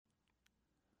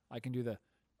I can do the.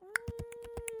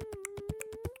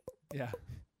 Yeah.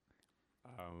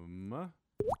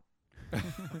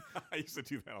 I used to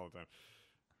do that all the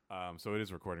time. So it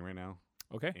is recording right now.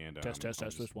 Okay. And test.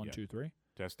 This 1, 2, 3.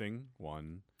 Testing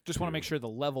 1. Just want to make sure the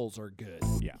levels are good.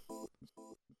 Yeah.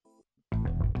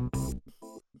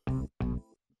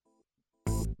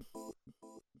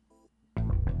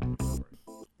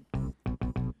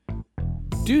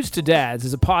 Dudes to Dads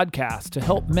is a podcast to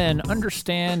help men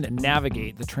understand and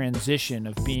navigate the transition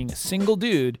of being a single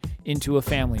dude into a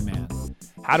family man.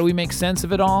 How do we make sense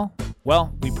of it all?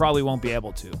 Well, we probably won't be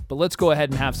able to, but let's go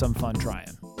ahead and have some fun trying.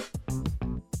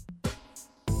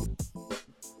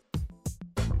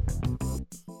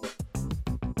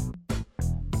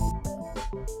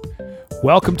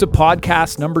 Welcome to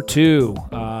podcast number 2.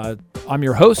 I'm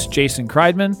your host, Jason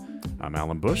Kreidman. I'm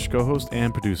Alan Bush, co-host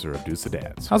and producer of Dudes to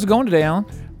Dads. How's it going today, Alan?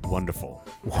 Wonderful.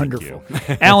 Wonderful.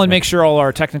 Alan makes sure all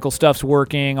our technical stuff's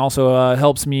working, also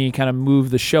helps me kind of move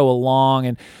the show along,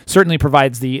 and certainly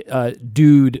provides the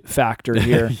dude factor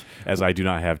here. As I do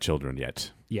not have children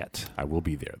yet. I will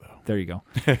be there, though. There you go.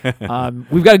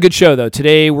 We've got a good show, though.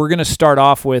 Today, we're going to start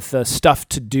off with stuff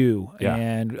to do,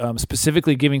 and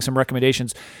specifically giving some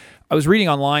recommendations. I was reading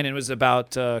online, and it was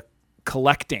about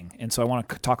collecting, and so I want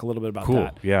to talk a little bit about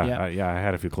that. Yeah. I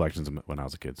had a few collections when I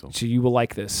was a kid. So you will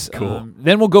like this. Cool.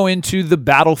 Then we'll go into the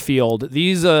battlefield.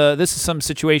 This is some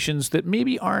situations that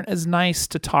maybe aren't as nice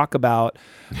to talk about,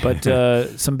 but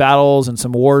some battles and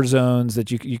some war zones that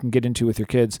you can get into with your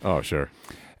kids. Oh, sure.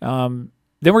 Then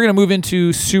we're going to move into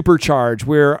Supercharge,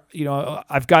 where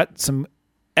I've got some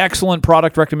excellent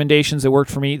product recommendations that worked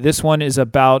for me. This one is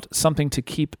about something to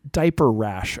keep diaper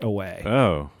rash away.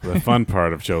 Oh, the fun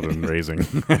part of children raising.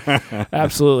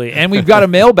 Absolutely. And we've got a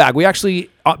mailbag. We actually,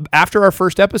 after our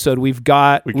first episode, we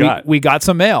got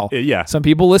some mail. Yeah. Some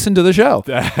people listened to the show.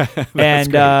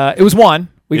 And it was one.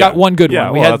 We got one good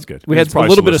one. That's good. We had a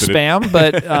little bit of spam,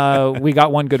 but we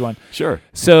got one good one. Sure.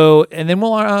 So, and then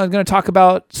we're going to talk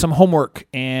about some homework.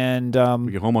 And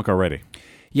we get homework already.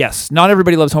 Yes, not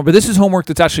everybody loves homework, but this is homework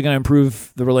that's actually going to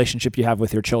improve the relationship you have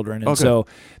with your children. And so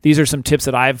these are some tips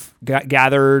that I've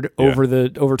gathered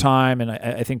over time, and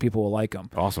I think people will like them.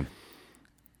 Awesome.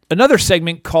 Another Another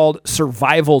segment called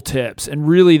survival tips, and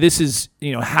really this is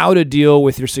how to deal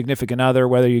with your significant other,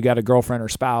 whether you got a girlfriend or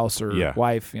spouse or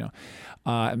wife,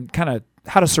 and kind of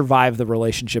how to survive the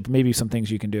relationship. Maybe some things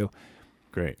you can do.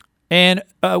 Great. And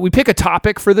we pick a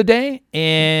topic for the day,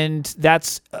 and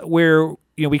that's where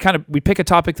we pick a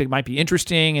topic that might be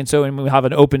interesting, and we have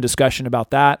an open discussion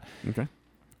about that. Okay.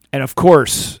 And of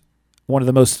course, one of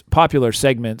the most popular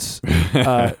segments,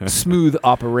 Smooth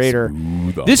Operator.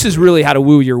 This is really how to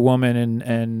woo your woman,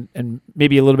 and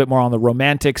maybe a little bit more on the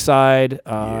romantic side,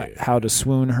 how to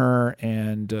swoon her,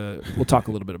 and we'll talk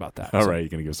a little bit about that. All right, you're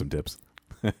gonna give some tips.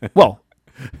 Well,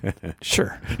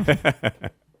 sure.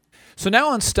 So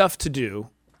now on stuff to do,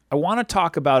 I want to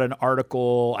talk about an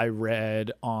article I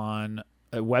read on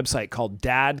a website called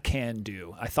Dad Can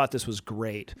Do. I thought this was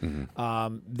great.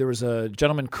 Mm-hmm. There was a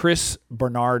gentleman, Chris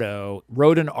Bernardo,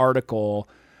 wrote an article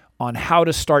on how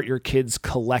to start your kids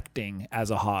collecting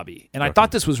as a hobby. And I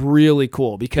thought this was really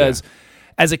cool because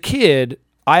as a kid,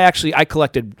 I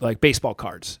collected like baseball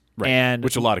cards. Right. And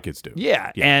which a lot of kids do.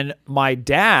 Yeah. And my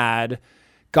dad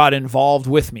got involved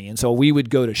with me. And so we would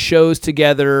go to shows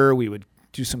together. We would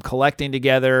do some collecting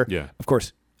together. Yeah. Of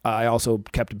course, I also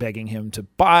kept begging him to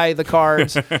buy the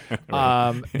cards.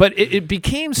 But it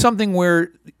became something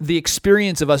where the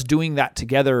experience of us doing that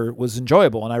together was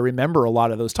enjoyable. And I remember a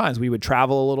lot of those times. We would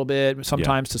travel a little bit,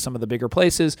 sometimes to some of the bigger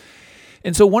places.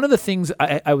 And so one of the things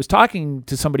I was talking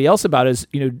to somebody else about is,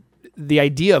 the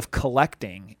idea of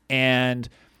collecting, and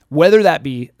whether that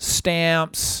be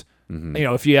stamps,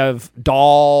 if you have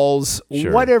dolls,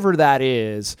 whatever that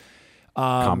is.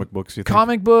 Comic books, you think?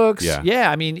 Comic books,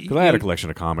 yeah. I mean, because I had a collection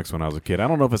of comics when I was a kid. I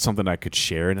don't know if it's something I could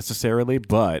share necessarily,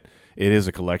 but it is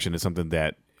a collection. It's something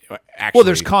that actually. Well,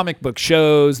 there's comic book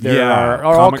shows. There are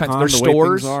all kinds. There's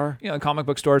stores. Comic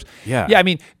book stores. Yeah. I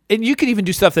mean, and you could even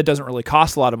do stuff that doesn't really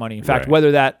cost a lot of money. In fact,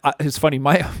 whether that is funny.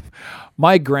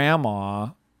 My grandma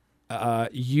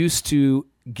used to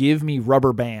give me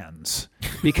rubber bands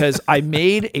because I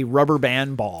made a rubber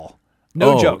band ball.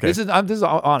 No joke. Okay. This is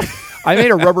honest. I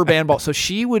made a rubber band ball. So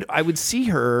I would see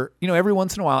her, every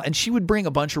once in a while, and she would bring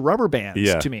a bunch of rubber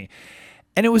bands to me.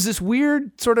 And it was this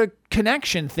weird sort of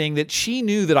connection thing that she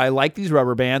knew that I liked these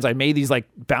rubber bands. I made these like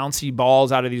bouncy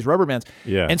balls out of these rubber bands.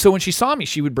 Yeah. And so when she saw me,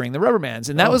 she would bring the rubber bands.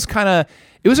 And that was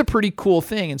it was a pretty cool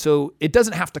thing. And so it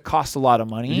doesn't have to cost a lot of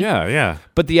money. Yeah, yeah.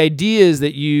 But the idea is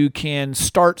that you can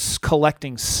start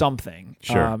collecting something.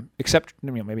 Sure. Except,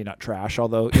 maybe not trash,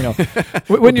 although,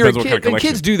 when you're a Depends what kid, kind of and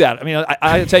kids do that. I mean,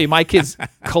 I tell you, my kids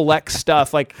collect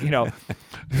stuff like,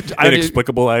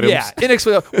 Inexplicable items. Yeah,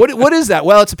 inexplicable. What is that?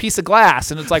 Well, it's a piece of glass,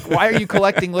 and it's like, why are you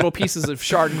collecting little pieces of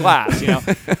shard glass?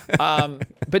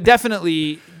 But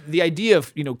definitely the idea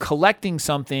of collecting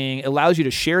something allows you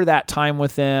to share that time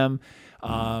with them.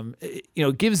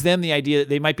 Gives them the idea that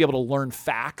they might be able to learn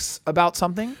facts about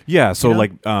something. Yeah, so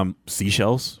like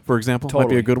seashells, for example, might be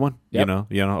Totally. a good one. Yep.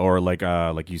 or like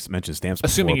you mentioned stamps.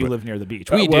 Assuming before, you but- live near the beach.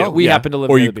 We do. well, We yeah. happen to live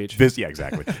or near you the beach. yeah,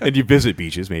 exactly. And you visit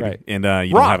beaches, maybe, Right. and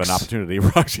you don't have an Rocks. opportunity.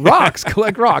 Rocks. Rocks.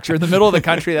 Collect rocks. You're in the middle of the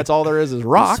country. That's all there is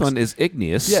rocks. This one is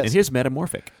igneous, Yes. and here's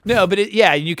metamorphic. No, but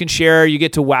you can share. You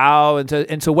get to wow,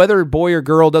 and so whether boy or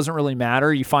girl doesn't really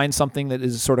matter. You find something that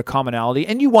is sort of commonality,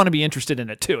 and you want to be interested in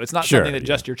it too. It's not Sure, something that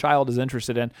just your child is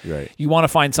interested in. Right. You want to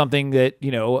find something that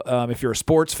if you're a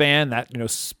sports fan, that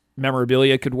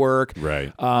memorabilia could work.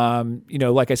 Right.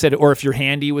 Like I said, or if you're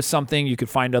handy with something, you could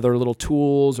find other little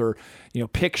tools or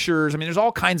pictures. I mean, there's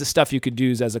all kinds of stuff you could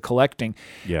use as a collecting.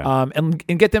 Yeah. And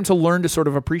get them to learn to sort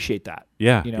of appreciate that.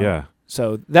 Yeah. You know? Yeah.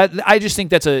 So that I just think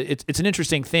that's it's an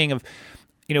interesting thing of,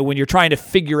 when you're trying to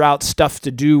figure out stuff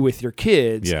to do with your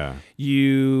kids. Yeah.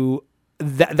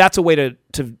 That's a way to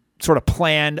sort of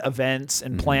plan events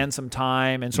and plan some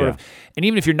time and sort of, and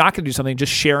even if you're not going to do something,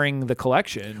 just sharing the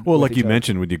collection. Well, with like each you other.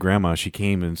 mentioned with your grandma, she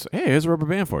came and said, "Hey, here's a rubber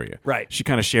band for you." Right. She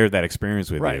kind of shared that experience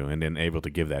with Right. you, and then able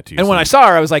to give that to you. And when I saw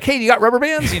her, I was like, "Hey, you got rubber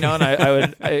bands?" And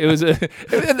it was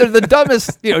the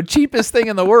dumbest, cheapest thing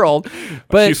in the world.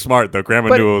 But she's smart though.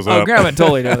 Grandma knew it was up. Grandma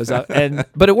totally knew it was up,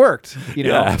 but it worked.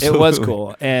 Yeah, it was absolutely.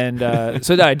 cool, and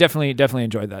so I definitely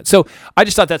enjoyed that. So I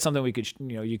just thought that's something we could,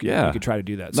 you could try to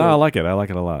do that. So No, I like it. I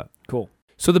like it a lot. cool.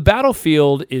 So the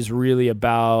battlefield is really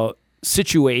about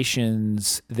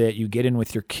situations that you get in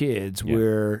with your kids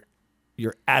where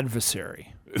your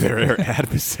adversary. They're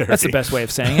adversary. That's the best way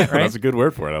of saying it, right? That's a good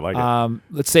word for it. I like it.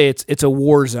 Let's say it's a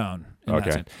war zone. in that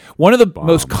Okay. sense. One of the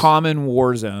most Bombs. common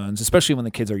war zones, especially when the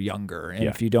kids are younger, and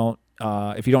Yeah. if you don't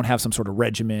have some sort of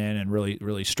regimen and really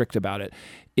really strict about it,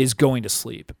 is going to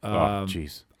sleep. Oh,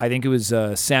 jeez. I think it was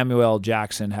Samuel L.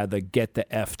 Jackson had the "Get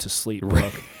the F to Sleep"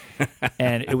 book,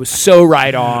 and it was so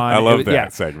right on. I love It was-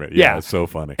 that segment. Yeah, it's so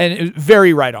funny. and it was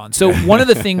very right on. So one of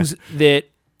the things that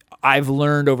I've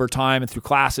learned over time and through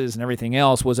classes and everything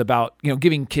else was about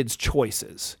giving kids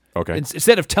choices. Okay.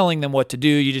 Instead of telling them what to do,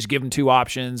 you just give them two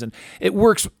options, and it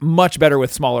works much better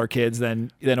with smaller kids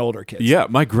than older kids. Yeah,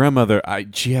 my grandmother,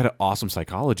 she had an awesome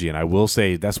psychology, and I will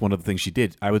say that's one of the things she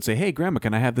did. I would say, "Hey, Grandma,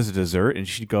 can I have this as dessert?" And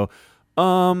she'd go,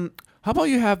 "How about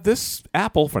you have this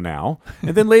apple for now,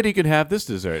 and then later you can have this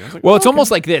dessert." I was like, Well, it's "Okay."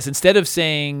 almost like this. Instead of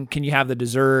saying, "Can you have the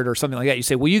dessert?" or something like that, you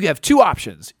say, "Well, you have two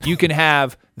options. You can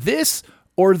have this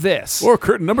or this." Or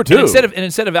curtain number 2. And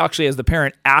instead of actually as the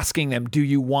parent asking them, "Do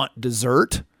you want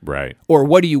dessert?" Right. or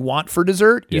 "What do you want for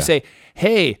dessert?" You Yeah. say,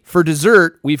 "Hey, for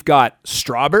dessert, we've got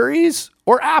strawberries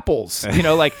or apples."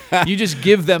 You just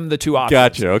give them the two options.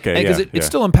 Gotcha, okay, Because yeah, it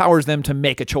still empowers them to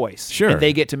make a choice. Sure. And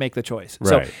they get to make the choice. Right,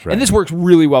 So, right. and this works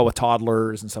really well with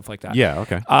toddlers and stuff like that. Yeah,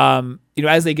 okay.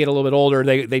 As they get a little bit older,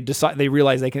 they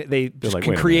realize they like, can "Wait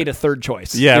a create minute." a third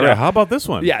choice. Yeah, you know? right. How about this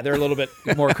one? Yeah, they're a little bit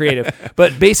more creative.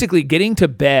 But basically, getting to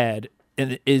bed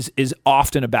is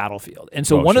often a battlefield. And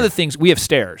so one of sure. the things, we have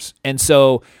stairs. And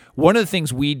so one of the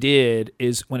things we did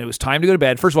is when it was time to go to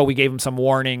bed, first of all, we gave them some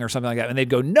warning or something like that. And they'd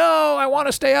go, "No, I want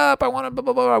to stay up. I want to blah,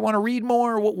 blah, blah. I want to read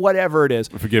more," whatever it is.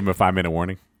 If we give him a 5-minute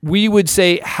warning. We would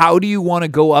say, "How do you want to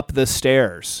go up the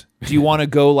stairs? Do you want to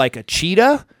go like a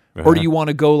cheetah or do you want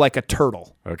to go like a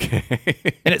turtle?" Okay.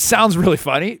 And it sounds really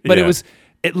funny, but Yeah.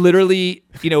 it literally,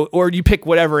 or you pick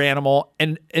whatever animal,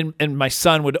 and my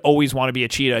son would always want to be a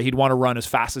cheetah. He'd want to run as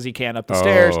fast as he can up the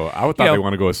stairs. I would thought they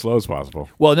want to go as slow as possible.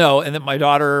 Well, no, and then my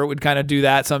daughter would kind of do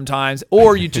that sometimes,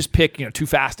 or you just pick, two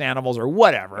fast animals or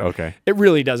whatever. Okay. It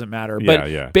really doesn't matter.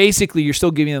 But Yeah. basically, you're still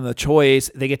giving them the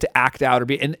choice. They get to act out or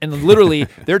be, and literally,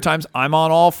 there are times I'm on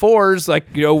all fours, like,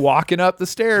 walking up the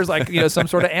stairs, like, some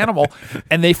sort of animal,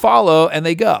 and they follow and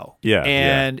they go. Yeah,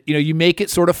 And, you make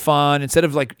it sort of fun instead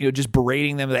of like, just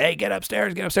berating them, "Hey, get upstairs.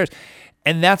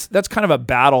 And that's kind of a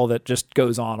battle that just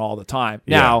goes on all the time.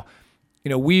 Now,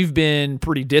 we've been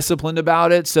pretty disciplined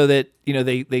about it so that,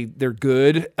 they're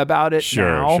good about it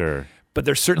now. Sure. But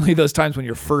there's certainly those times when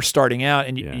you're first starting out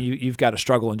and you've got to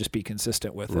struggle and just be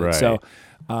consistent with it. Right. So,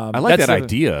 I like that's that the-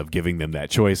 idea of giving them that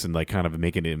choice and like kind of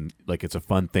making it like it's a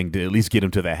fun thing to at least get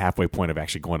them to that halfway point of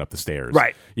actually going up the stairs.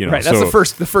 Right. You know, Right. That's so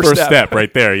the first step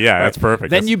right there. Yeah, that's perfect.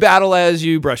 Then you battle as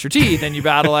you brush your teeth, then you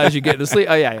battle as you get to sleep.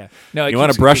 Oh yeah. No, you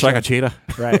want to brush like a cheetah?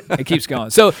 Right. It keeps going.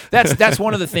 So that's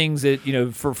one of the things that,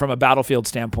 from a battlefield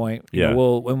standpoint, Yeah.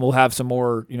 we'll have some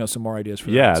more ideas for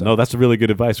Yeah, that. So. no, that's really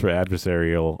good advice for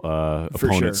adversarial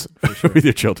opponents with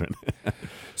your children.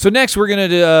 So next we're going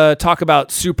to talk about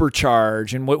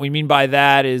Supercharge, and what we mean by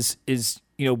that is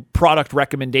product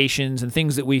recommendations and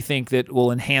things that we think that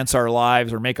will enhance our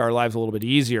lives or make our lives a little bit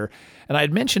easier. And I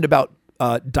had mentioned about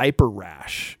diaper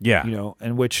rash. Yeah.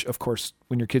 And which, of course,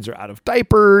 when your kids are out of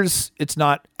diapers, it's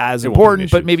not as It won't be an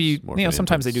important, but issue. maybe It's more of an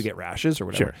sometimes they influence. do get rashes or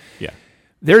whatever. Sure. Yeah.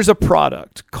 There's a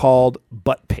product called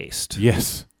butt paste.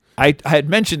 Yes. I had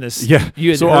mentioned this. Yeah. You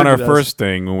had So heard on our of this. first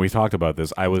thing when we talked about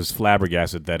this, I was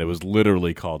flabbergasted that it was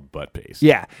literally called butt paste.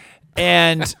 Yeah.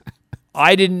 And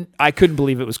I couldn't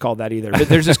believe it was called that either. But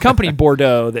there's this company,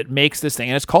 Bordeaux, that makes this thing,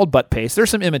 and it's called butt paste. There's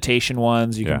some imitation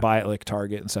ones you Yeah. can buy at like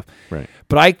Target and stuff. Right.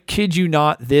 But I kid you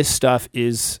not, this stuff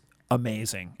is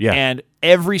amazing. Yeah. And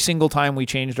every single time we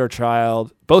changed our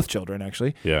child, both children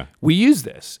actually, Yeah. we use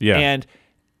this. Yeah. And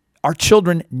our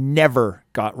children never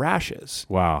got rashes.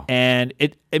 Wow. And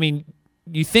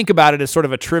you think about it as sort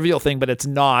of a trivial thing, but it's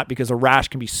not, because a rash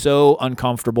can be so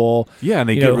uncomfortable. Yeah, and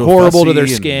they you get know, real horrible to fussy their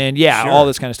and- skin. Yeah, Sure. all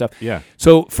this kind of stuff. Yeah.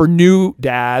 So for new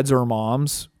dads or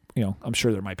moms, I'm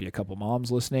sure there might be a couple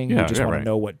moms listening who Yeah, just yeah, want right. to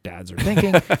know what dads are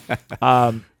thinking.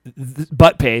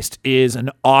 Butt paste is an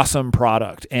awesome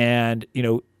product, and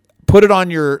put it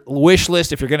on your wish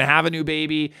list if you're going to have a new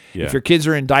baby. Yeah. If your kids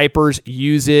are in diapers,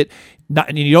 use it.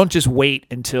 And you don't just wait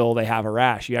until they have a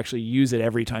rash. You actually use it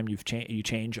every time you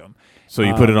change them. So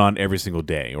you put it on every single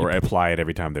day, or apply it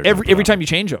every time they're Every time you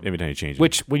change them. Every time you change it.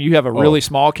 Which, when you have a really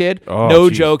small kid, Oh, no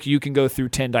geez. joke, you can go through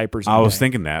 10 diapers. in I a was day.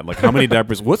 thinking that. Like, how many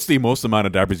diapers? What's the most amount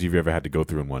of diapers you've ever had to go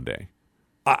through in one day?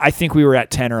 I think we were at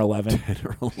 10 or 11. 10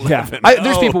 or 11. Yeah,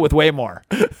 there's people with way more.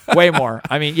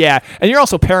 I mean, yeah, and you're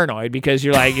also paranoid because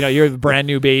you're like, you're a brand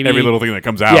new baby. Every little thing that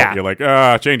comes out, Yeah. you're like,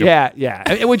 change it. Yeah.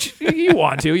 And which you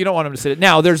want to. You don't want them to sit.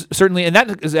 Now, there's certainly, and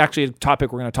that is actually a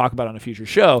topic we're going to talk about on a future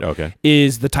show. Okay.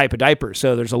 Is the type of diaper.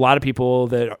 So there's a lot of people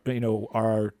that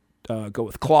are go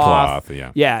with cloth.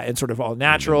 Yeah. and sort of all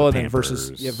natural, and then Pampers.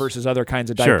 versus other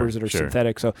kinds of Sure, diapers that are sure.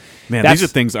 synthetic. So Man, that's- these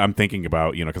are things I'm thinking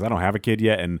about, because I don't have a kid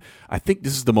yet, and I think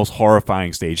this is the most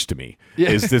horrifying stage to me.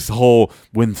 Yeah. Is this whole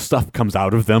when stuff comes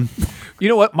out of them? You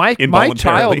know what? My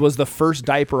Involuntarily. child was the first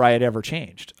diaper I had ever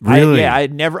changed. Really? I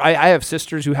had never. I have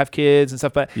sisters who have kids and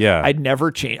stuff, but Yeah. I'd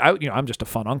never changed. I'm just a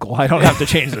fun uncle. I don't have to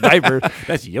change their diaper.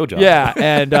 That's your job. Yeah,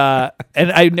 and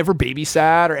I never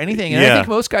babysat or anything. And I Yeah. think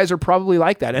most guys are probably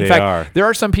like that. In They fact, are. there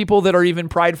are some people that are even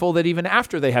prideful that even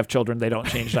after they have children, they don't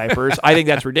change diapers. I think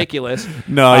that's ridiculous.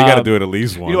 No, you got to do it at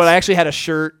least once. You know what? I actually had a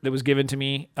shirt that was given to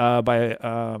me by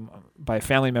a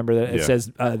family member that it Yeah.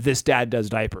 says, "This dad does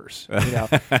diapers."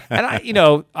 And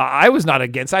I was not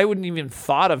against. I wouldn't even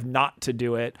thought of not to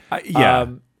do it. Yeah.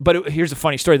 But here's a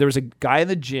funny story. There was a guy in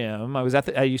the gym.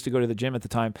 I used to go to the gym at the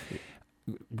time.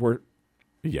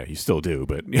 Yeah, you still do,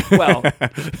 but Well,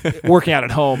 working out at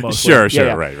home mostly.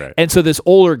 Sure, right. And so this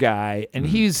older guy, and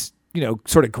he's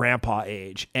sort of grandpa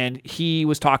age, and he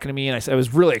was talking to me, and I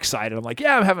was really excited. I'm like,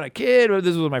 yeah, I'm having a kid. This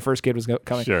was when my first kid was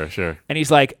coming. Sure. And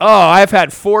he's like, oh, I've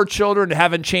had 4 children and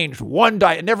haven't changed one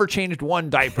diaper, never changed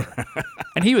one diaper.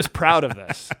 And he was proud of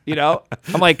this,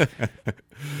 I'm like,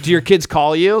 do your kids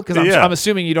call you? Because I'm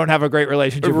assuming you don't have a great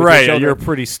relationship with your Right, children. you're a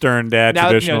pretty stern dad, Now,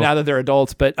 traditional. now that they're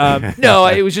adults, but no,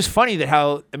 it was just funny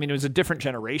that it was a different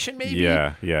generation, maybe.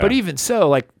 Yeah. But even so,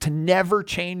 like, to never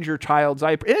change your child's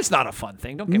diaper, and it's not a fun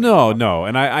thing. Don't get me wrong. No,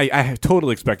 and I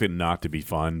totally expect it not to be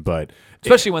fun, but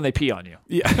Especially when they pee on you.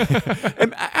 yeah,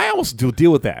 and I almost do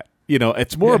deal with that.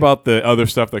 It's more about the other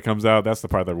stuff that comes out. That's the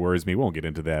part that worries me. We won't get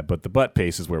into that, but the butt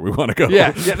paste is where we want to go.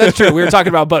 Yeah, that's true. We were talking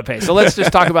about butt paste, so let's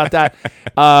just talk about that.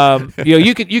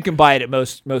 You can buy it at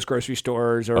most grocery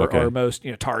stores or most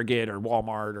Target or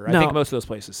Walmart or I think most of those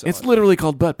places sell It's it. literally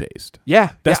called butt paste.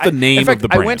 Yeah, That's the name in fact, of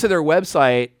the I brand. went to their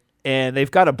website and they've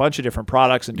got a bunch of different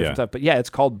products and different Yeah. stuff. But yeah, it's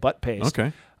called butt paste.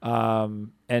 Okay.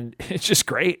 And it's just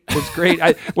great. It's great.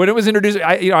 When it was introduced,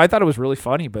 I thought it was really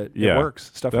funny, but Yeah. it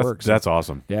works. Stuff works. That's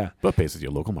awesome. Yeah. Butt paste is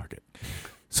your local market.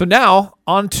 So now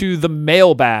on to the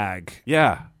mailbag.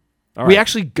 Yeah. All We right.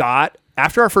 actually got,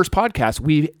 after our first podcast,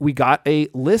 we got a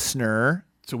listener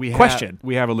So we question.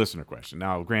 We have a listener question.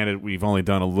 Now, granted, we've only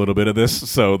done a little bit of this,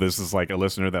 so this is like a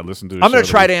listener that listened to the I'm going show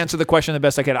to try that to answer the question the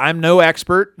best I can. I'm no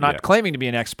expert, not Yeah. claiming to be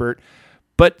an expert,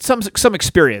 but some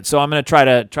experience. So I'm going to try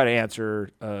to answer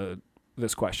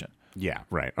this question. Yeah,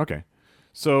 right. Okay.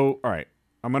 So, all right.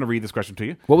 I'm going to read this question to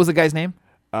you. What was the guy's name?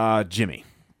 Jimmy.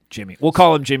 Jimmy. We'll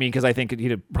call him Jimmy because I think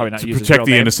he'd probably not To use his protect real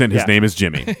the name. innocent, his Yeah. name is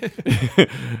Jimmy.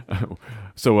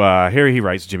 So here he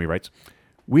writes, Jimmy writes,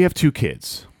 we have 2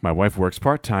 kids. My wife works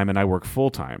part-time and I work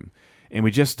full-time. And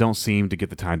we just don't seem to get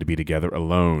the time to be together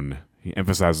alone. He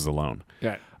emphasizes alone.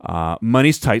 Yeah.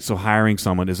 Money's tight, so hiring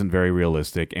someone isn't very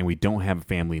realistic, and we don't have a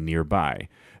family nearby.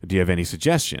 Do you have any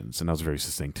suggestions? And that was a very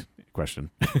succinct question.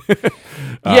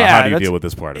 How do you deal with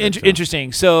this part of it?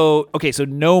 Interesting. So, okay, so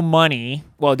no money.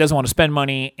 Well, it doesn't want to spend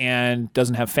money and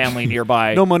doesn't have family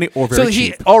nearby. No money or very so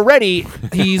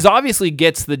cheap. He's obviously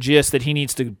gets the gist that he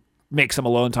needs to make some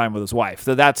alone time with his wife.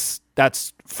 So that's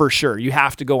for sure. You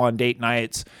have to go on date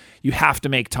nights. You have to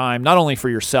make time not only for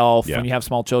yourself when you have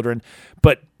small children,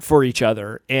 but for each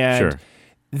other. And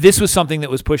this was something that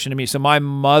was pushed into me. So my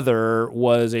mother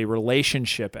was a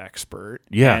relationship expert.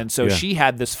 Yeah. And so she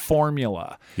had this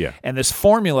formula. Yeah. And this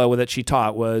formula that she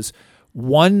taught was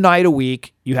 1 night a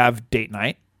week, you have date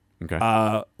night.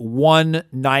 Okay. 1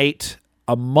 night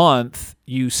a month,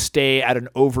 you stay at an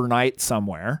overnight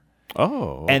somewhere.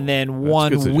 Oh. And then that's a good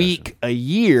 1 suggestion. week a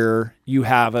year, you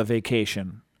have a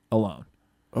vacation alone.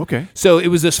 Okay. So it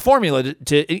was this formula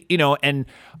to and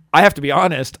I have to be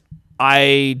honest,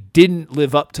 I didn't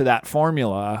live up to that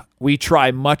formula. We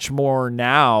try much more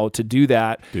now to do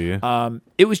that. Do you?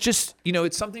 It was just,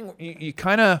 it's something you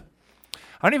kind of,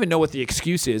 I don't even know what the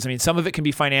excuse is. I mean, some of it can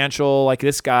be financial, like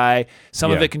this guy.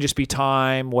 Some of it can just be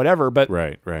time, whatever. But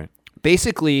right.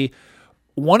 basically,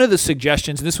 one of the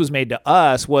suggestions, and this was made to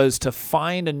us, was to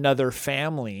find another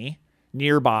family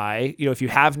nearby. If you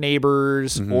have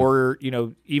neighbors or,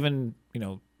 even,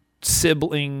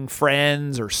 sibling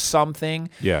friends or something.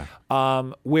 Yeah.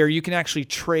 Where you can actually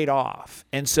trade off.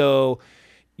 And so,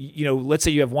 let's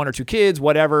say you have 1 or 2 kids,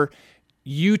 whatever.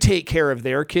 You take care of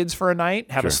their kids for a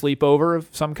night, have a sleepover of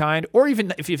some kind, or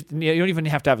even if you don't even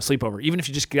have to have a sleepover. Even if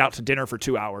you just get out to dinner for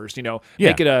 2 hours,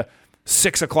 make it a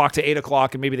 6 o'clock to 8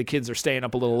 o'clock, and maybe the kids are staying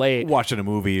up a little late. Watching a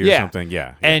movie or something.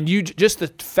 Yeah. And just the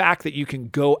fact that you can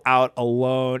go out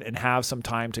alone and have some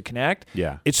time to connect.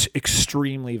 Yeah. It's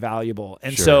extremely valuable.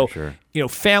 And Sure.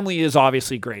 family is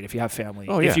obviously great if you have family.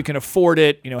 Oh, if you can afford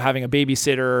it, having a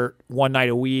babysitter 1 night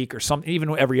a week or something,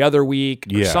 even every other week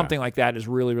or something like that is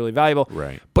really, really valuable.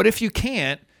 Right. But if you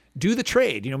can't, do the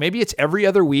trade. Maybe it's every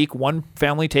other week, one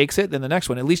family takes it, then the next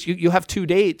one. At least you'll have 2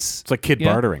 dates. It's like kid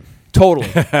bartering. Totally.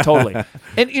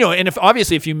 And and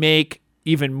if you make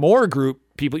even more group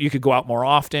people, you could go out more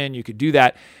often. You could do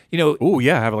that. Oh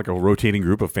yeah, have like a rotating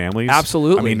group of families.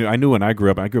 Absolutely. I mean, I knew when I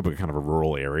grew up in kind of a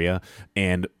rural area,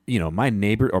 and my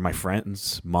neighbor or my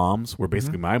friends' moms were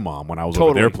basically my mom when I was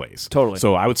over their place. Totally.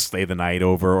 So I would stay the night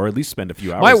over, or at least spend a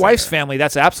few hours. My wife's there. family,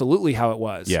 that's absolutely how it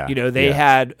was. Yeah. They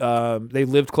had they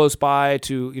lived close by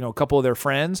to a couple of their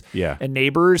friends and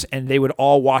neighbors, and they would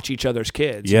all watch each other's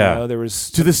kids. Yeah. There was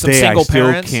to this some day single I still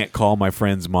parents. can't call my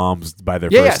friends' moms by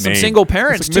their first name. Some single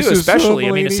parents It's like, too, Mrs. especially.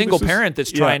 I mean, a Mulaney, single Mrs. parent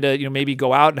that's trying to maybe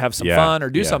go out and have some fun or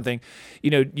do Yeah. something.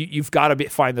 You've got to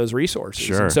find those resources.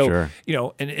 Sure, and so, sure.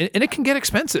 And it can get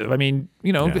expensive. I mean,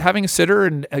 having a sitter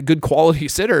and a good quality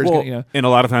sitter is gonna, and a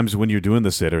lot of times when you're doing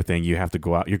the sitter thing, you have to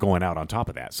go out. You're going out on top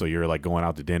of that, so you're like going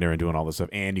out to dinner and doing all this stuff,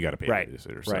 and you got to pay for the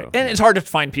sitter. So, And it's hard to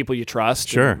find people you trust.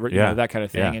 Sure, and, that kind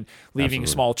of thing, Yeah. and leaving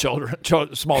Absolutely.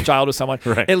 a small child with someone.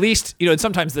 Right. At least and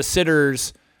sometimes the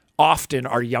sitters often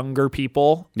are younger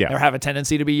people. Yeah. Or have a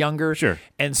tendency to be younger. Sure.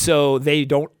 And so they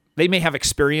may have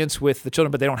experience with the children,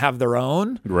 but they don't have their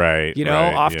own. Right.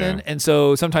 Often. Yeah. And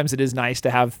so sometimes it is nice to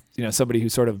have, somebody who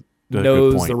sort of Good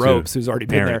knows point, the too. ropes, who's already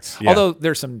Parents, been there. yeah. Although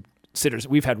there's some sitters.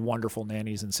 We've had wonderful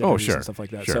nannies and sitters and stuff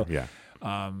like that. Sure. So, yeah.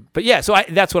 but yeah, so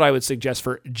that's what I would suggest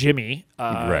for Jimmy,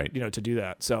 Right. to do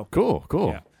that. So Cool.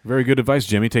 Yeah. Very good advice,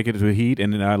 Jimmy. Take it to the heat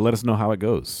and let us know how it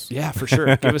goes. yeah, for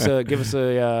sure. Give us a Give us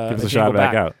a jingle shot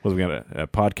back out. We got a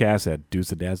podcast at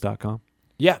dudesadads.com.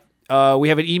 Yeah. We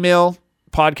have an email,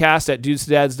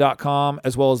 podcast@dudesdads.com,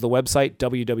 as well as the website,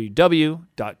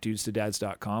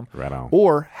 www.dudesdads.com. Right on.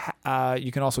 Or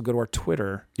you can also go to our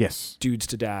Twitter, Yes. Dudes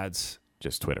to Dads.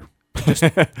 Just Twitter.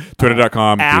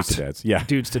 Twitter.com, at Dudes to Dads. Yeah.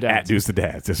 Dudes to At Dads. Dudes to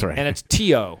Dads. That's right. And it's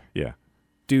T-O, yeah.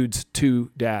 Dudes to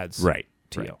Dads. Right.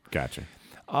 T-O. Right. Gotcha.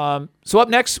 So up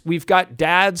next, we've got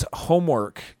Dad's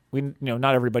homework.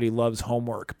 Not everybody loves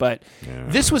homework, but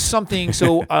this was something.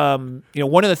 So, one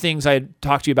of the things I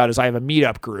talked to you about is I have a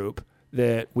meetup group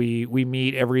that we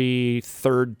meet every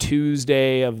third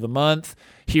Tuesday of the month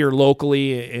here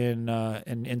locally in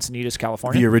Encinitas,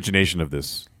 California. The origination of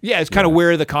this. Yeah, it's kind of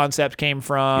where the concept came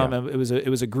from. Yeah. It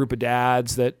was a group of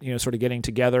dads that sort of getting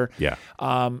together. Yeah.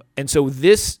 And so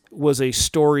this was a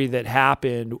story that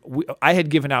happened. I had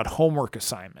given out homework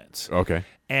assignments. Okay.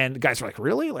 And the guys were like,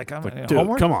 "Really? Like, I'm Dude,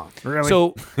 homework? come on. Really?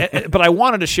 So, but I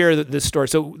wanted to share this story.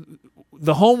 So,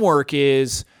 the homework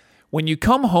is when you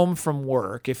come home from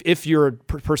work. If you're a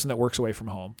person that works away from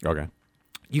home, Okay.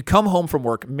 you come home from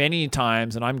work many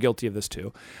times, and I'm guilty of this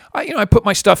too. I put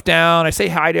my stuff down. I say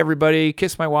hi to everybody,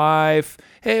 kiss my wife,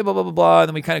 hey, blah blah blah blah. And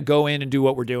then we kind of go in and do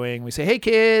what we're doing. We say, hey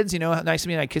kids, nice to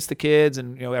meet you. And I kiss the kids,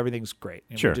 and everything's great.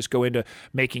 Sure. We just go into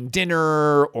making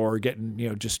dinner or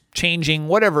getting just changing,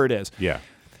 whatever it is. Yeah.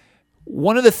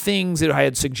 One of the things that I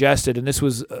had suggested, and this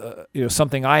was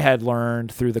something I had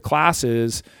learned through the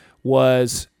classes,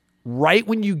 was right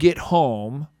when you get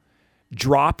home,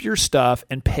 drop your stuff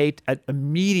and pay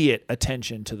immediate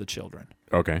attention to the children.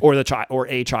 Okay. Or the child, or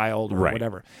a child, or Right.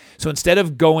 whatever. So instead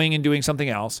of going and doing something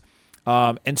else,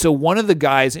 and so one of the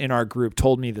guys in our group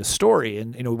told me this story,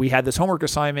 and we had this homework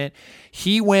assignment.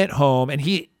 He went home, and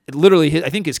he literally, I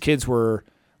think his kids were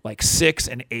like 6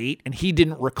 and 8, and he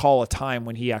didn't recall a time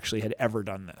when he actually had ever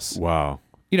done this. Wow.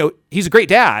 He's a great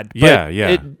dad. But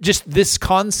Yeah. just this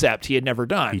concept he had never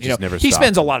done. He just never He stopped.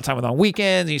 spends a lot of time with on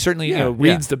weekends. And he certainly Yeah,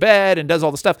 reads the bed and does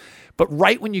all the stuff. But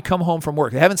right when you come home from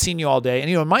work, they haven't seen you all day.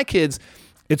 And my kids,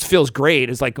 it feels great.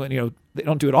 It's like when they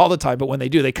don't do it all the time, but when they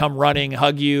do, they come running,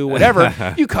 hug you, whatever.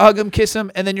 You hug them, kiss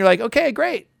them, and then you're like, okay,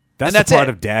 great. That's and the part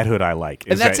it. of dadhood I like.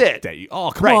 And that's it.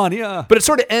 Come Right. on, yeah. But it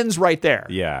sort of ends right there.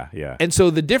 Yeah. And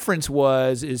so the difference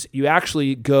is you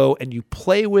actually go and you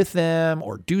play with them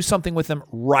or do something with them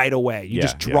right away. You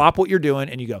just drop what you're doing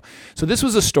and you go. So this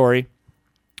was a story.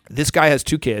 This guy has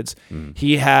 2 kids.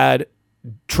 He had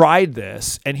tried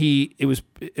this, and it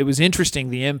was interesting,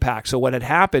 the impact. So what had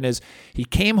happened is he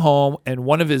came home, and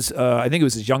one of his I think it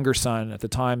was his younger son at the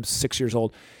time, 6 years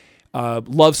old,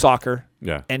 loved soccer.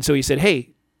 Yeah. And so he said, hey,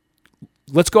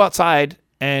 let's go outside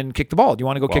and kick the ball. Do you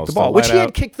want to go kick the ball? still Which light he had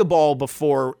out. kicked the ball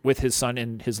before with his son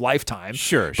in his lifetime.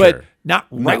 Sure. But not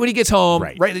right when he gets home.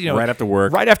 Right. Right Right after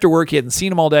work. Right after work. He hadn't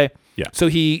seen him all day. Yeah. So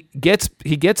he gets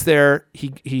there.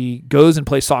 He goes and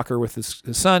plays soccer with his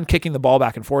son, kicking the ball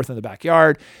back and forth in the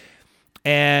backyard.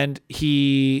 And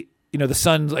the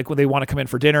son's like, when they want to come in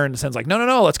for dinner, and the son's like,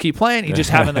 no, let's keep playing. He's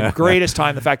just having the greatest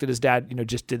time. The fact that his dad,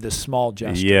 just did this small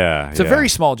gesture. Yeah. It's a very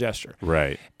small gesture.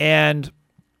 Right. And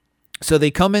so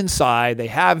they come inside, they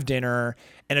have dinner,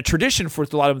 and a tradition for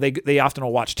a lot of them, they often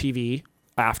will watch TV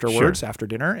afterwards, after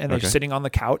dinner, and they're sitting on the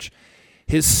couch.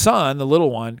 His son, the little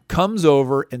one, comes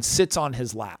over and sits on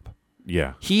his lap.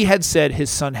 Yeah. He had said his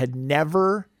son had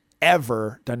never,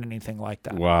 ever done anything like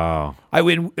that. Wow.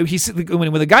 When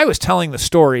the guy was telling the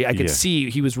story, I could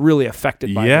see he was really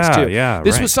affected by this too. Yeah,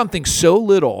 This right. was something so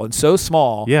little and so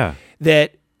small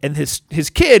that, and his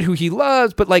kid, who he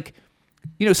loves, but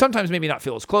sometimes maybe not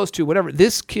feel as close to, whatever.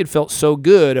 This kid felt so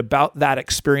good about that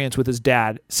experience with his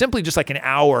dad, simply just like an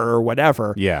hour or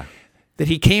whatever. Yeah. That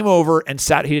he came over and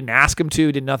sat. He didn't ask him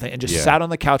to, did nothing, and just sat on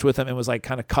the couch with him and was like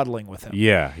kind of cuddling with him.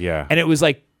 Yeah. Yeah. And it was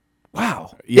like,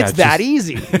 wow, Yeah, it's that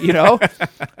easy,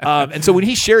 And so when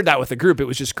he shared that with the group, it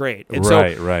was just great. And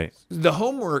right. the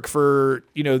homework for,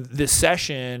 this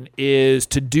session is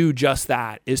to do just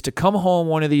that, is to come home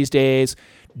one of these days,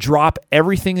 drop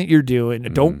everything that you're doing.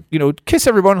 Don't, kiss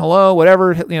everyone, hello,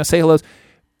 whatever, say hellos,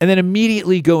 and then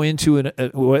immediately go into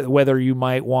whether you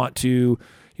might want to,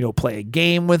 play a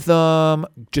game with them,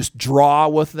 just draw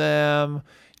with them.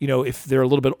 If they're a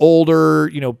little bit older,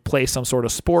 play some sort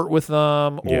of sport with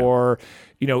them, or,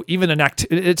 even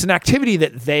it's an activity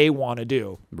that they want to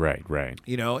do. Right.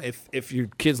 If your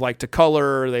kids like to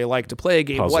color, they like to play a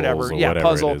game, Puzzles whatever. or Yeah, whatever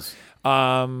puzzle. it is.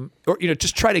 Or,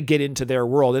 just try to get into their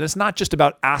world. And it's not just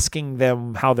about asking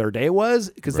them how their day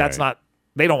was, because that's Right. not,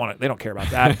 they don't care about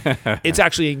that. It's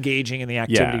actually engaging in the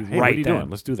activity Hey, what right are you then. doing?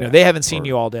 Let's do that. They haven't seen Or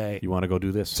you all day. You want to go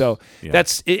do this? So Yeah.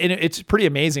 that's and it's pretty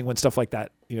amazing when stuff like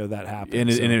that, that happens.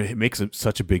 And So- it makes it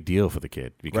such a big deal for the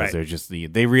kid because Right. they're just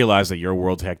they realize that your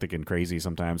world's hectic and crazy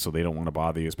sometimes, so they don't want to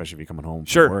bother you, especially if you're coming home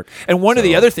Sure. from work. And one of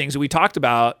the So- other things that we talked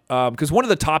about, because one of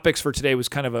the topics for today was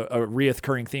kind of a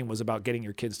reoccurring theme, was about getting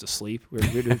your kids to sleep. We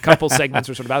did a couple segments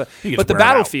were sort of about You it. can But the just wear 'em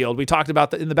out. battlefield, we talked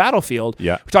about in the battlefield,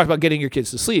 Yeah. we talked about getting your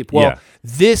kids to sleep. Well, Yeah.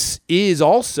 this is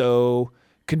also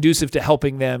conducive to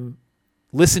helping them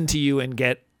listen to you and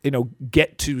get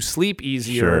to sleep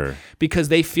easier Sure. because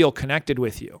they feel connected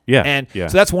with you. Yeah, And yeah.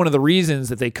 so that's one of the reasons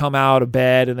that they come out of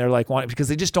bed and they're like, because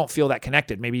they just don't feel that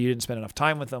connected. Maybe you didn't spend enough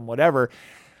time with them, whatever.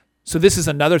 So this is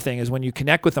another thing is when you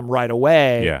connect with them right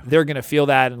away, Yeah. they're going to feel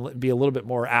that and be a little bit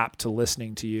more apt to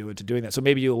listening to you and to doing that. So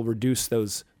maybe you'll reduce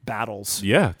those battles.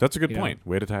 Yeah, that's a good You know. point.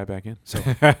 Way to tie it back in. So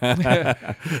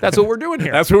that's what we're doing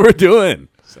here. That's what we're doing.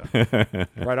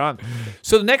 Right on.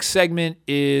 So the next segment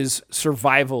is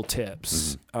survival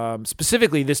tips.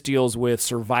 Specifically, this deals with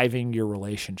surviving your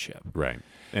relationship. Right.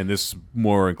 And this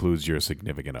more includes your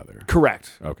significant other.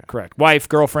 Correct. Okay. Correct. Wife,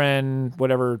 girlfriend,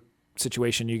 whatever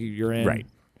situation you're in. Right.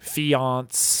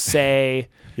 Fiance.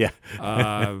 Yeah.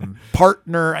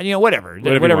 Partner, whatever you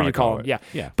wanna you call call them. it. Yeah.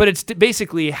 Yeah. But it's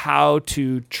basically how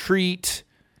to treat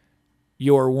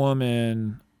your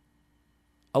woman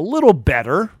a little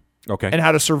better Okay. and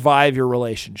how to survive your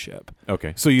relationship.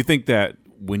 Okay. So you think that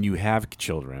when you have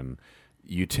children,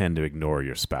 you tend to ignore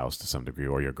your spouse to some degree,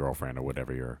 or your girlfriend, or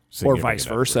whatever your Or significant vice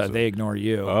other versa. is. They ignore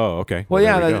you. Oh, okay. Well,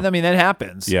 yeah, there we go. that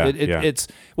happens. Yeah, yeah. It's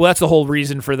that's the whole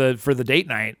reason for the date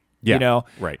night. Yeah,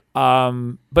 right.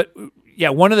 But yeah,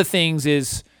 one of the things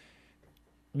is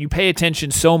you pay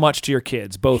attention so much to your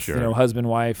kids, both Sure. husband,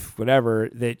 wife, whatever.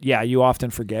 That you often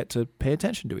forget to pay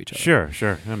attention to each other.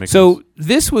 Sure. That makes So sense.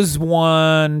 this was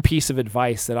one piece of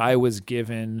advice that I was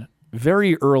given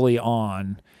very early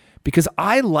on. Because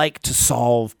I like to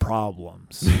solve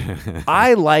problems.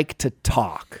 I like to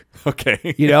talk.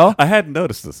 Okay. I hadn't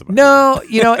noticed this about No,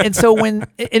 and so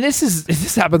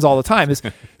this happens all the time, is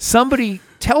somebody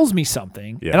tells me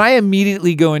something Yeah. and I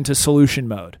immediately go into solution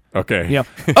mode. you. Okay.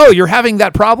 Oh, you're having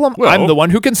that problem? Well- I'm the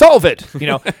one who can solve it.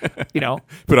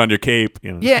 Put on your cape.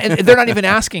 Yeah, and they're not even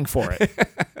asking for it.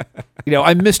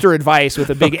 I'm Mr. Advice with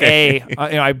a big A.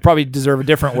 I probably deserve a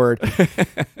different word.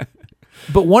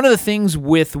 But one of the things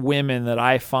with women that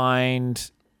I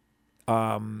find,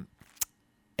 and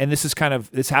this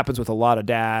happens with a lot of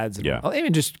dads, and Yeah.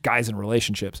 even just guys in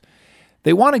relationships,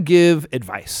 they want to give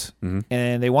advice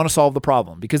and they want to solve the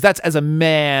problem because as a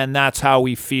man, that's how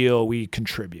we feel we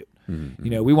contribute.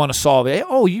 We want to solve it.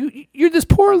 Oh, you're this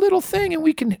poor little thing, and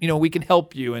we can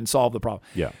help you and solve the problem.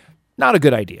 Yeah. Not a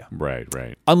good idea Right.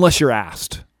 unless you're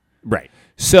asked. Right.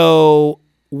 So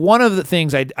one of the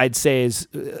things I'd say is,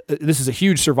 this is a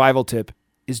huge survival tip,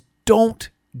 is don't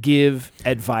give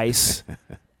advice,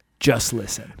 just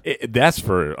listen. That's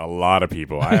for a lot of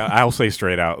people. I'll say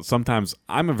straight out. Sometimes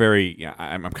I'm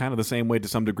I'm kind of the same way to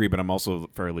some degree, but I'm also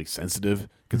fairly sensitive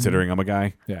considering I'm a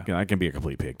guy. Yeah. I can be a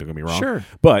complete pig. Don't get me wrong. Sure.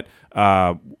 But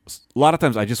a lot of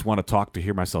times I just want to talk to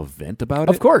hear myself vent about it.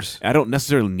 Of course. I don't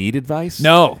necessarily need advice.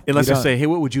 No, Unless you I don't. say, hey,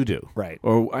 what would you do? Right.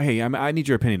 Or, hey, I need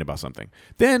your opinion about something.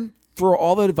 Then throw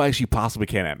all the advice you possibly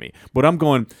can at me. But I'm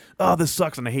going, oh, this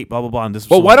sucks and I hate blah, blah, blah. And this.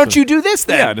 Well, why don't you do this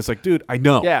then? Yeah, and it's like, dude, I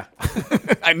know. Yeah.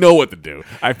 I know what to do.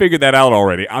 I figured that out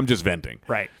already. I'm just venting.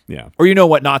 Right. Yeah. Or you know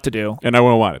what not to do. And I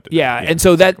won't want it to. Yeah, and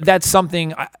so that's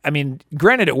something. I mean,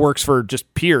 granted, it works for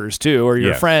just peers too, or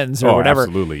your Yes. friends or Oh, whatever.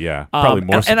 Absolutely, yeah. Probably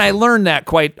more. And I learned that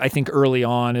quite, I think, early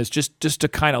on is just to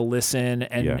kind of listen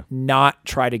and Yeah. not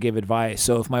try to give advice.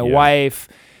 So if my wife,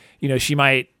 she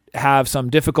might have some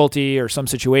difficulty or some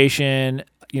situation,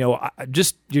 you're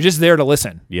just there to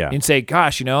listen. Yeah. And say,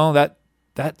 gosh,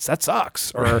 that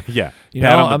sucks. Or Yeah. you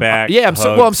Pat know, on the back, I'm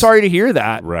hugs. sorry to hear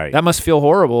that. Right. That must feel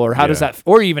horrible. Or how does Yeah. that?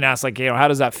 Or you even ask how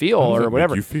does that feel or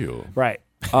whatever. You feel Right.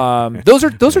 Those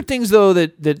are things though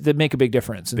that make a big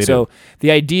difference. And They so do.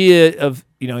 the idea of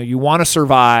you want to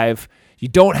survive. You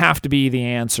don't have to be the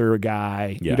answer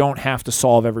guy. Yeah. You don't have to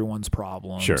solve everyone's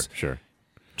problems. sure.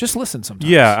 Just listen sometimes.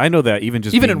 Yeah, I know that. Even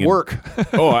Even being in work.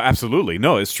 Oh, absolutely.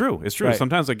 No, it's true. It's true. Right.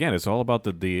 Sometimes, again, it's all about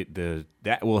the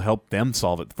that will help them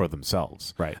solve it for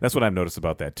themselves. Right. That's what I've noticed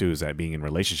about that too. Is that being in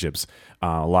relationships,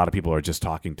 a lot of people are just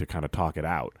talking to kind of talk it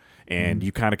out, and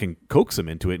you kind of can coax them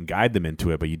into it and guide them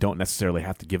into it, but you don't necessarily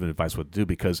have to give them advice what to do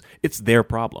because it's their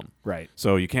problem. Right.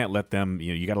 So you can't let them.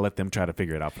 You got to let them try to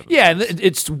figure it out for themselves. Yeah, and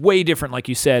it's way different, like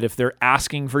you said, if they're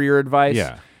asking for your advice.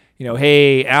 Yeah.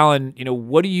 Hey, Alan,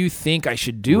 what do you think I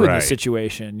should do in Right. this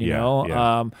situation? Yeah.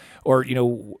 Or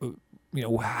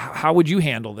how would you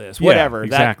handle this? Whatever.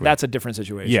 exactly. That's a different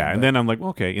situation. Yeah, but- and then I'm like,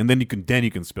 okay, and then you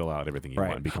can spill out everything you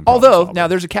want. And become Although problem now solver.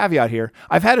 there's a caveat here.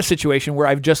 I've had a situation where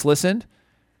I've just listened,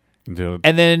 Until-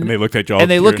 and then they looked at you all and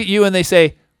they look weird. at you and they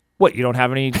say, "What? You don't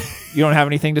have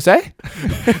anything to say?"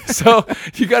 So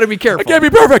you got to be careful. I can't be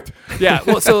perfect. Yeah.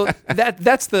 Well, so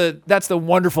that's the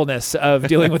wonderfulness of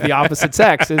dealing with the opposite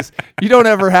sex is you don't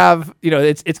ever have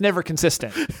it's never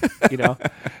consistent.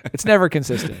 It's never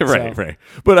consistent. Right, So, right.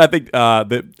 But I think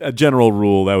a general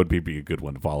rule that would be a good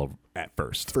one to follow at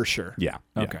first. for sure. Yeah.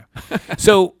 Okay.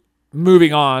 So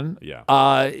moving on.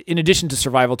 Yeah. In addition to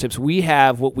survival tips, we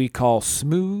have what we call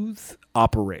smooth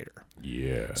operator.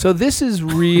 Yeah. So this is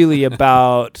really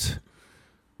about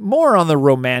more on the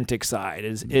romantic side.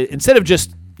 Instead of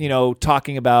just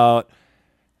talking about,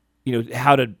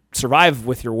 how to survive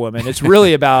with your woman. It's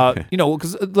really about,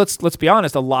 because let's be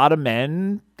honest, a lot of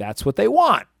men, that's what they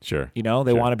want. Sure.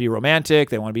 They want to be romantic.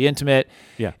 They want to be intimate.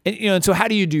 Yeah. And, and so how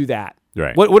do you do that?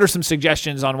 Right. What are some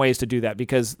suggestions on ways to do that?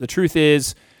 Because the truth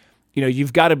is,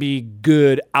 you've got to be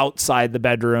good outside the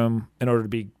bedroom in order to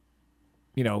be,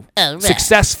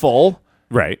 successful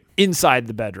Right. inside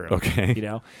the bedroom.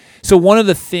 Okay. So one of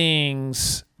the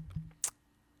things,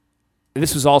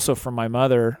 this was also from my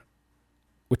mother,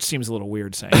 which seems a little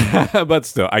weird saying. But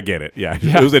still, I get it. Yeah.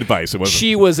 It was advice. It wasn't.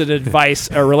 She was an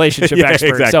a relationship Yeah,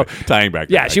 expert. exactly. So Tying back.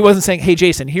 yeah, she wasn't saying, "Hey,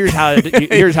 Jason, here's how you do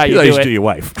it." To your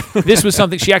wife. This was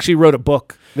something she actually wrote a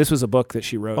book. This was a book that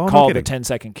she wrote Oh, no called The kidding.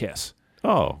 10-Second Kiss.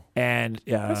 Oh. And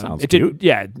That sounds it did, cute.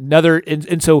 yeah,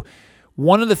 and so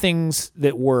one of the things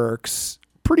that works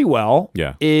pretty well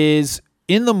Yeah. is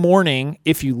in the morning,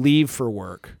 if you leave for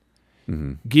work,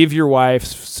 Mm-hmm. give your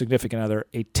wife's significant other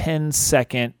a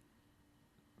 10-second,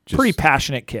 pretty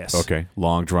passionate kiss. Okay.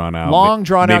 Long drawn out.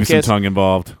 Maybe some kiss. tongue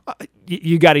involved.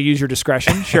 You got to use your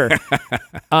discretion, sure.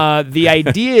 The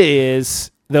idea is,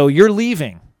 though, you're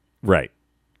leaving. Right.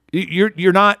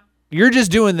 You're not. You're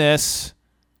just doing this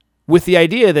with the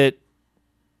idea that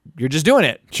you're just doing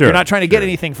it. Sure, You're not trying to get sure.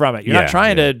 anything from it. You're Yeah, not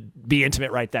trying yeah. to be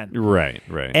intimate right then. Right.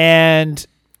 And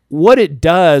what it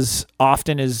does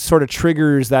often is sort of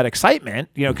triggers that excitement,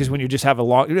 because when you just have a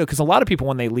long, because a lot of people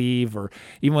when they leave, or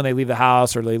even when they leave the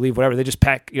house or they leave whatever, they just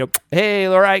peck, hey,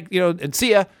 all right, and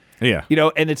see ya, Yeah.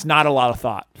 and it's not a lot of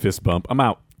thought. Fist bump. I'm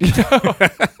out.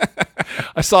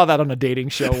 I saw that on a dating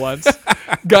show once.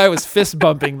 Guy was fist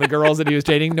bumping the girls that he was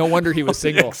dating. No wonder he was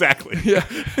single. Exactly. Yeah.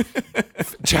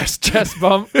 chest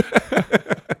bump.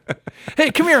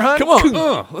 Hey, come here, hon. Come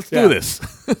on. Let's do this.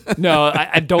 No,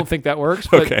 I don't think that works.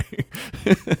 But, Okay.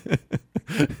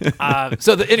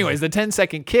 anyways, the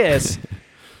 10-second kiss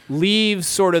leaves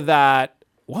sort of that,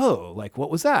 whoa, like, what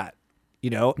was that?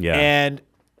 Yeah. And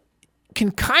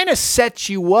can kind of set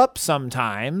you up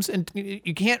sometimes. And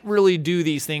you can't really do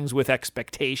these things with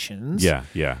expectations. Yeah.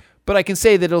 Yeah. But I can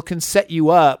say that it can set you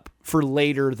up for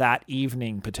later that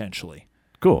evening, potentially.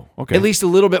 Cool. Okay. At least a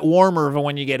little bit warmer for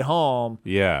when you get home.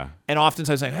 Yeah. And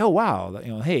oftentimes like, oh wow,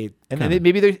 hey, and then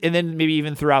maybe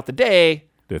even throughout the day,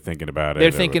 They're thinking about it. they're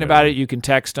thinking about it. You can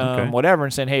text them, Okay. whatever,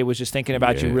 and saying, hey, was just thinking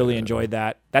about you. Really Yeah. enjoyed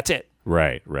that. That's it.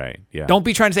 Right. Yeah. Don't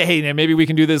be trying to say, hey, maybe we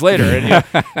can do this later. And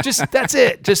just that's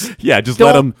it. Just Just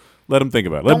don't- let them think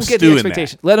about it. Let them don't get stew the in that.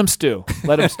 expectation. Let them stew.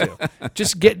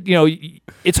 Just get,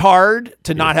 it's hard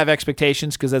to not have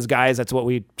expectations because as guys, that's what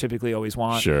we typically always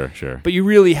want. Sure. But you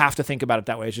really have to think about it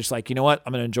that way. It's just like, you know what?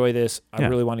 I'm going to enjoy this. I Yeah.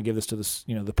 really want to give this to this,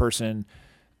 the person.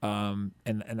 And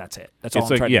that's it. That's all It's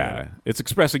I'm like, trying to do. it's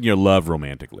expressing your love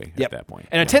romantically Yep. at that point.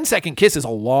 And a 10-second kiss is a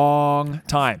long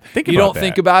time. Think you about don't that.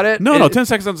 think about it. No, 10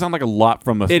 seconds doesn't sound like a lot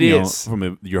from It is.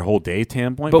 your whole day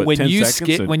standpoint. But when 10 you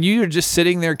seconds, when you're just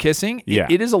sitting there kissing, Yeah.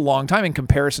 it is a long time in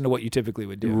comparison to what you typically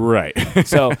would do. right.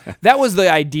 So that was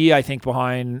the idea, I think,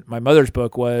 behind my mother's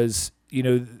book was,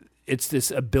 it's this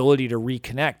ability to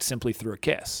reconnect simply through a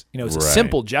kiss. It's a Right.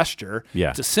 simple gesture. Yeah.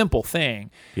 It's a simple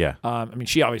thing. Yeah.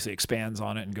 She obviously expands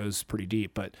on it and goes pretty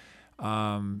deep, but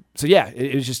so yeah,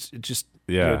 it was just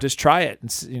Yeah. just try it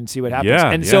and see what happens.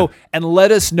 Yeah, and yeah. so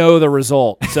let us know the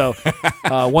result. So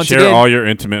once Share again, all your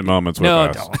intimate moments with no,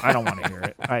 us. don't. I don't want to hear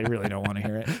it. I really don't want to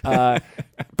hear it.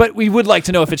 But we would like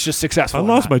to know if it's just successful. or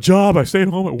not. my job. I stayed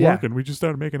home at Yeah. and we just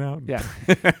started making out. Yeah.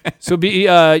 So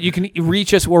you can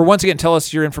reach us, or once again, tell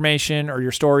us your information or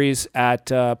your stories at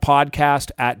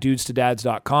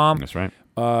podcast@dudestodads.com. That's right.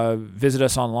 Visit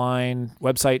us online,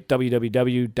 website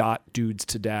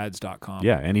www.dudestodads.com.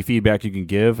 Yeah. Any feedback you can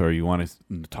give, or you want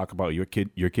to talk about your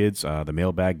kids, the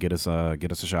mailbag, get us a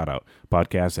shout out.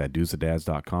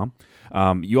 Podcast@dudesadads.com.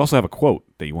 You also have a quote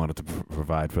that you wanted to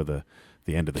provide for the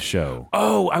end of the show.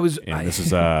 Oh, And this is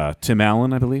Tim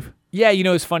Allen, I believe. Yeah,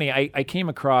 it's funny. I came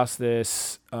across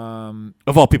this.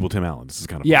 Of all people, Tim Allen. This is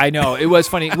kind of Yeah, I know. It was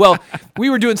funny. Well, we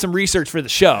were doing some research for the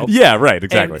show. Yeah, right,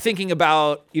 exactly. And thinking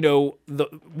about, the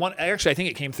one, actually, I think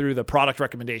it came through the product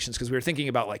recommendations because we were thinking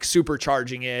about like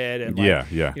supercharging it and like,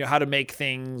 Yeah. how to make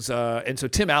things. And so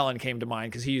Tim Allen came to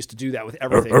mind because he used to do that with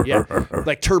everything. Yeah.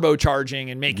 Like turbocharging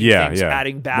and making things,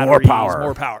 adding batteries,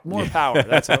 more power.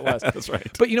 That's what it was. That's right.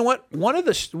 But you know what? One of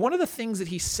the things that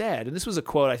he said, and this was a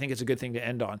quote, I think it's a good thing to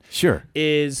end on. Sure.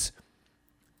 This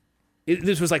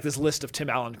was like this list of Tim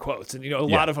Allen quotes, and a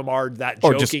lot of them are that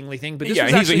Or just- jokingly thing. But this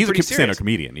was he's actually a pretty stand-up serious.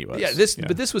 comedian. He was. Yeah,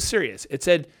 but this was serious. It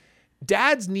said,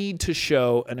 dads need to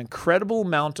show an incredible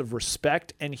amount of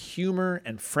respect and humor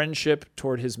and friendship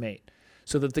toward his mate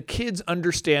so that the kids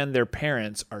understand their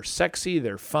parents are sexy,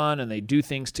 they're fun, and they do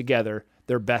things together.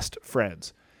 They're best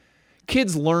friends.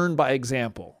 kids learn by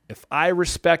example. If I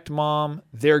respect mom,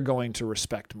 they're going to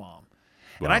respect mom.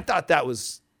 Wow. And I thought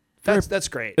that's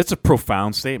great. It's a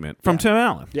profound statement from Tim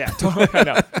Allen. Yeah, totally. I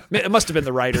know. It must have been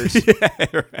the writers.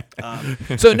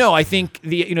 So no, I think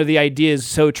the idea is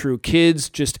so true. Kids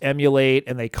just emulate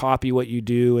and they copy what you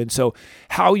do, and so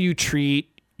how you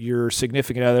treat your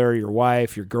significant other, your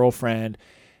wife, your girlfriend,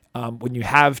 when you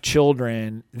have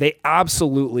children, they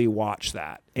absolutely watch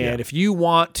that. And if you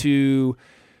want to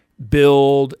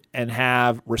build and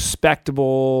have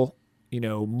respectable,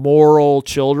 moral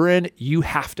children, you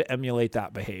have to emulate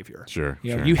that behavior. Sure.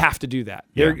 You have to do that.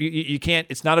 Yeah. You can't,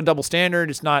 it's not a double standard.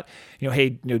 It's not, hey,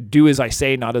 do as I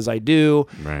say, not as I do.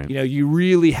 Right. You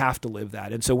really have to live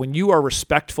that. And so when you are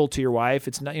respectful to your wife,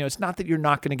 it's not, it's not that you're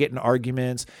not going to get in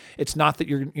arguments. It's not that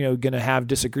you're, going to have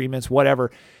disagreements,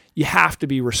 whatever. You have to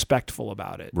be respectful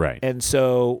about it. Right. And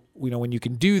so, when you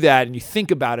can do that and you think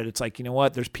about it, it's like,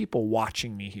 there's people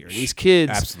watching me here. These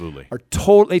kids Absolutely. are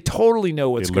they totally know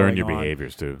what's going on. They learn your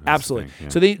behaviors too. That's Absolutely. the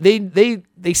thing, yeah. So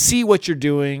they see what you're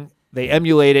doing. They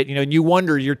emulate it, and you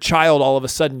wonder, your child all of a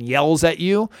sudden yells at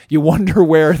you. You wonder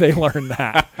where they learned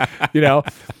that,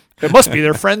 It must be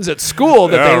their friends at school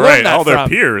that they learned that all from. their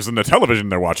peers and the television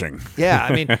they're watching. Yeah,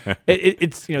 I mean,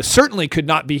 it's certainly could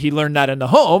not be he learned that in the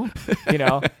home.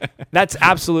 That's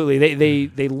absolutely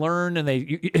they learn, and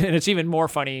and it's even more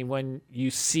funny when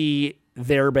you see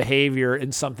their behavior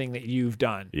in something that you've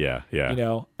done. Yeah.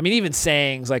 I mean, even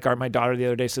sayings like my daughter the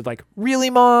other day said, like, "Really,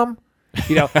 Mom?"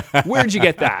 Where'd you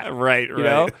get that? Right.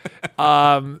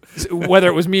 Whether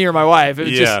it was me or my wife, it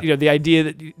was Yeah. just, the idea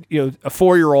that, a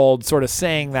 4-year-old sort of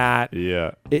saying that,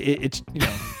 Yeah. it's,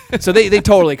 so they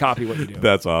totally copy what you do.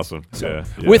 That's awesome. Yeah.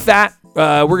 With that,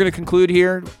 we're going to conclude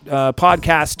here.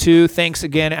 Podcast 2. Thanks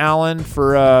again, Alan,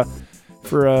 for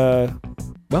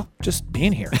just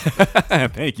being here.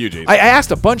 Thank you, Jason. I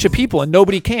asked a bunch of people and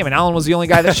nobody came, and Alan was the only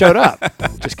guy that showed up.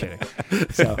 Just kidding.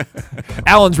 So,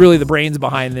 Alan's really the brains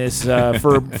behind this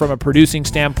from a producing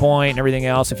standpoint and everything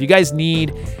else. If you guys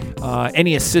need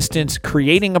any assistance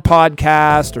creating a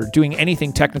podcast or doing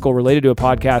anything technical related to a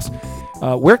podcast,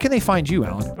 where can they find you,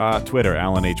 Alan? Twitter,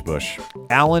 Alan H. Bush.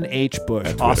 Alan H. Bush.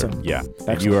 Twitter. Awesome. Yeah. Excellent.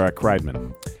 And you are a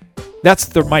Kreidman.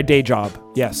 That's my day job.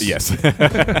 Yes. Yes.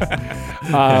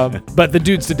 But the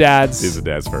dudes to dads. Is the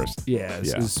dad's first. Yeah,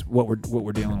 is what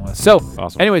we're dealing with. So,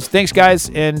 Awesome. anyways, thanks guys,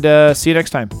 and see you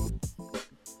next time.